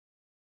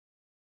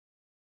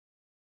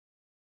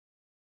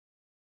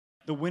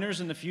The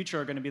winners in the future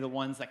are going to be the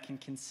ones that can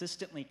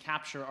consistently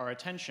capture our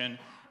attention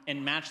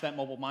and match that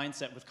mobile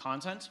mindset with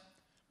content.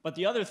 But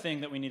the other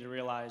thing that we need to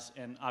realize,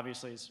 and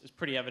obviously is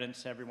pretty evident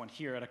to everyone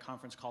here at a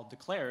conference called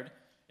Declared,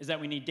 is that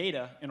we need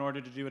data in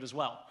order to do it as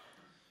well.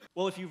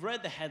 Well, if you've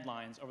read the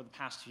headlines over the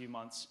past few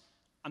months,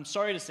 I'm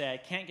sorry to say I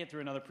can't get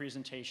through another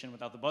presentation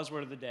without the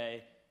buzzword of the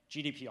day,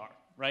 GDPR,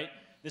 right?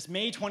 This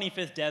May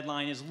 25th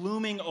deadline is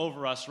looming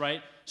over us,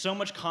 right? So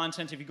much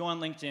content. If you go on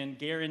LinkedIn,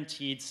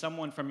 guaranteed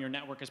someone from your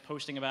network is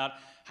posting about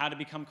how to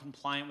become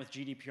compliant with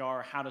GDPR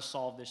or how to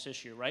solve this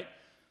issue, right?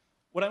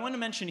 What I want to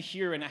mention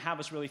here and have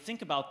us really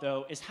think about,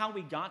 though, is how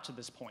we got to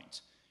this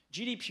point.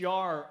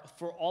 GDPR,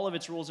 for all of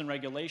its rules and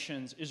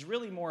regulations, is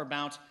really more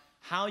about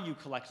how you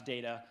collect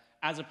data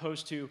as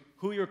opposed to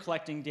who you're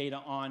collecting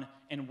data on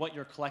and what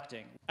you're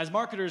collecting. As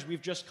marketers,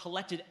 we've just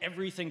collected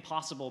everything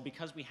possible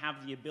because we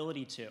have the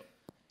ability to.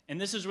 And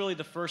this is really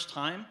the first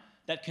time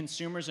that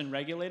consumers and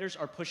regulators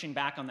are pushing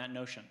back on that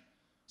notion.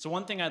 So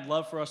one thing I'd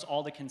love for us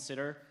all to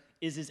consider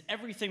is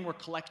everything we're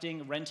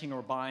collecting, renting,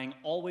 or buying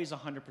always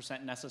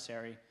 100%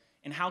 necessary?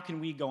 And how can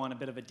we go on a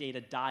bit of a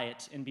data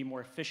diet and be more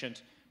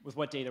efficient with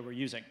what data we're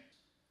using?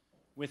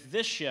 With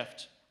this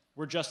shift,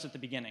 we're just at the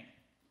beginning.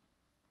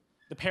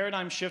 The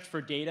paradigm shift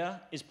for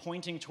data is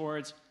pointing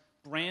towards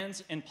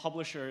brands and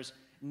publishers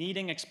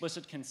needing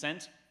explicit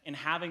consent and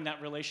having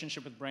that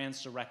relationship with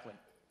brands directly.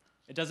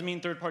 It doesn't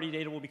mean third-party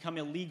data will become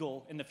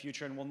illegal in the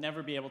future and we'll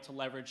never be able to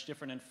leverage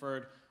different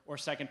inferred or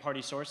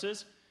second-party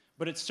sources,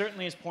 but it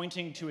certainly is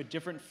pointing to a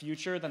different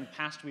future than the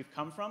past we've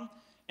come from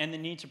and the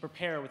need to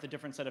prepare with a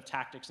different set of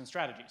tactics and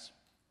strategies.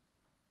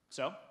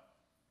 So,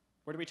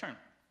 where do we turn?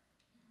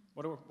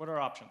 What are our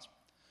options?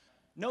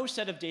 No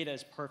set of data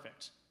is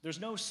perfect. There's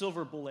no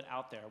silver bullet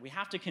out there. We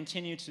have to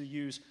continue to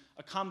use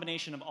a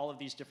combination of all of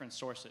these different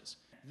sources.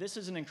 This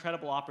is an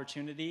incredible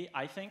opportunity,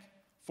 I think,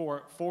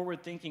 for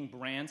forward-thinking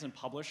brands and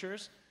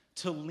publishers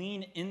to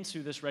lean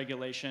into this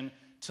regulation,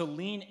 to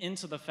lean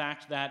into the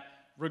fact that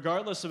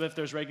regardless of if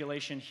there's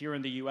regulation here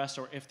in the US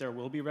or if there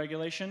will be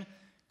regulation,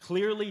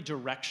 clearly,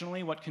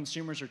 directionally, what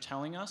consumers are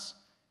telling us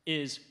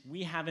is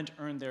we haven't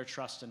earned their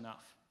trust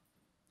enough.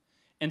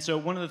 And so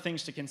one of the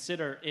things to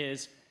consider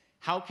is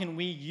how can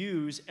we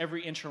use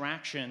every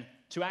interaction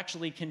to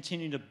actually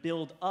continue to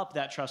build up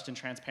that trust and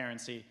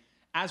transparency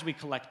as we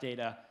collect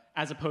data,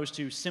 as opposed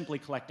to simply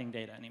collecting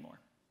data anymore.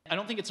 I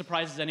don't think it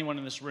surprises anyone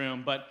in this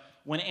room, but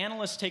when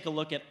analysts take a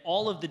look at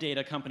all of the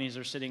data companies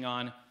are sitting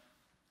on,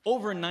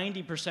 over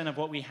 90% of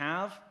what we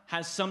have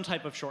has some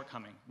type of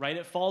shortcoming, right?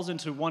 It falls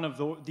into one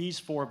of these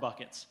four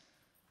buckets: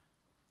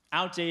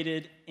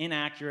 outdated,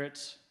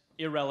 inaccurate,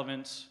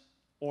 irrelevant,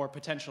 or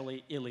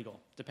potentially illegal,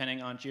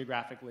 depending on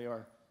geographically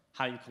or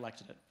how you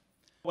collected it.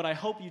 What I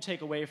hope you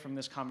take away from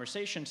this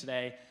conversation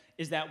today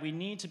is that we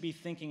need to be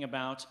thinking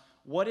about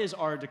what is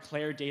our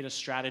declared data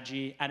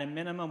strategy, at a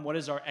minimum, what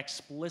is our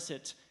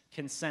explicit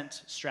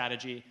consent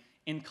strategy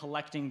in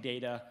collecting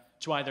data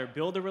to either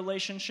build a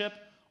relationship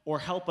or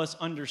help us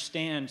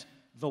understand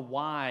the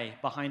why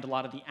behind a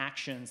lot of the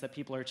actions that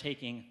people are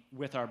taking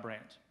with our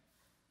brand.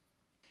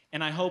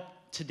 And I hope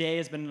today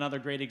has been another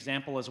great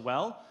example as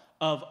well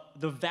of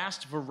the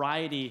vast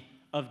variety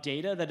of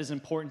data that is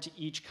important to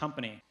each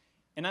company.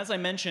 And as I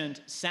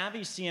mentioned,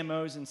 savvy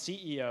CMOs and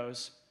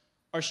CEOs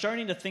are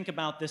starting to think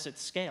about this at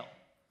scale.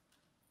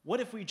 What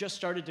if we just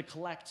started to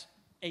collect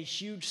a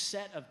huge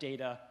set of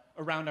data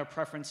around our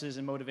preferences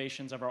and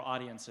motivations of our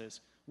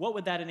audiences? What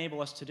would that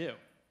enable us to do?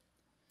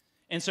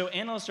 And so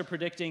analysts are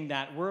predicting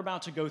that we're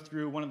about to go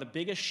through one of the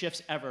biggest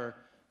shifts ever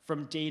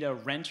from data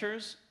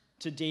renters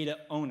to data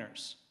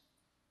owners.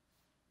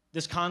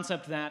 This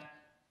concept that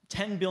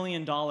 $10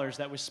 billion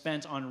that was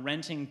spent on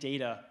renting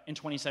data in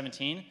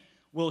 2017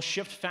 will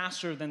shift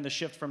faster than the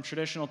shift from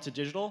traditional to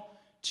digital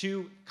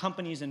to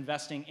companies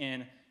investing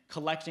in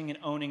collecting and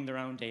owning their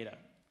own data.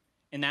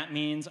 And that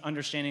means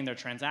understanding their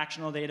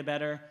transactional data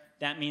better.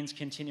 That means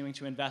continuing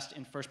to invest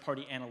in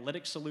first-party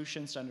analytics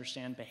solutions to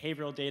understand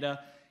behavioral data.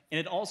 And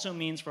it also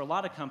means, for a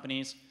lot of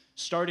companies,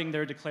 starting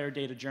their declared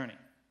data journey.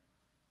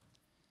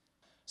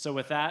 So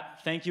with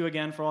that, thank you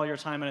again for all your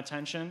time and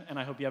attention, and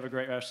I hope you have a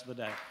great rest of the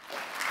day.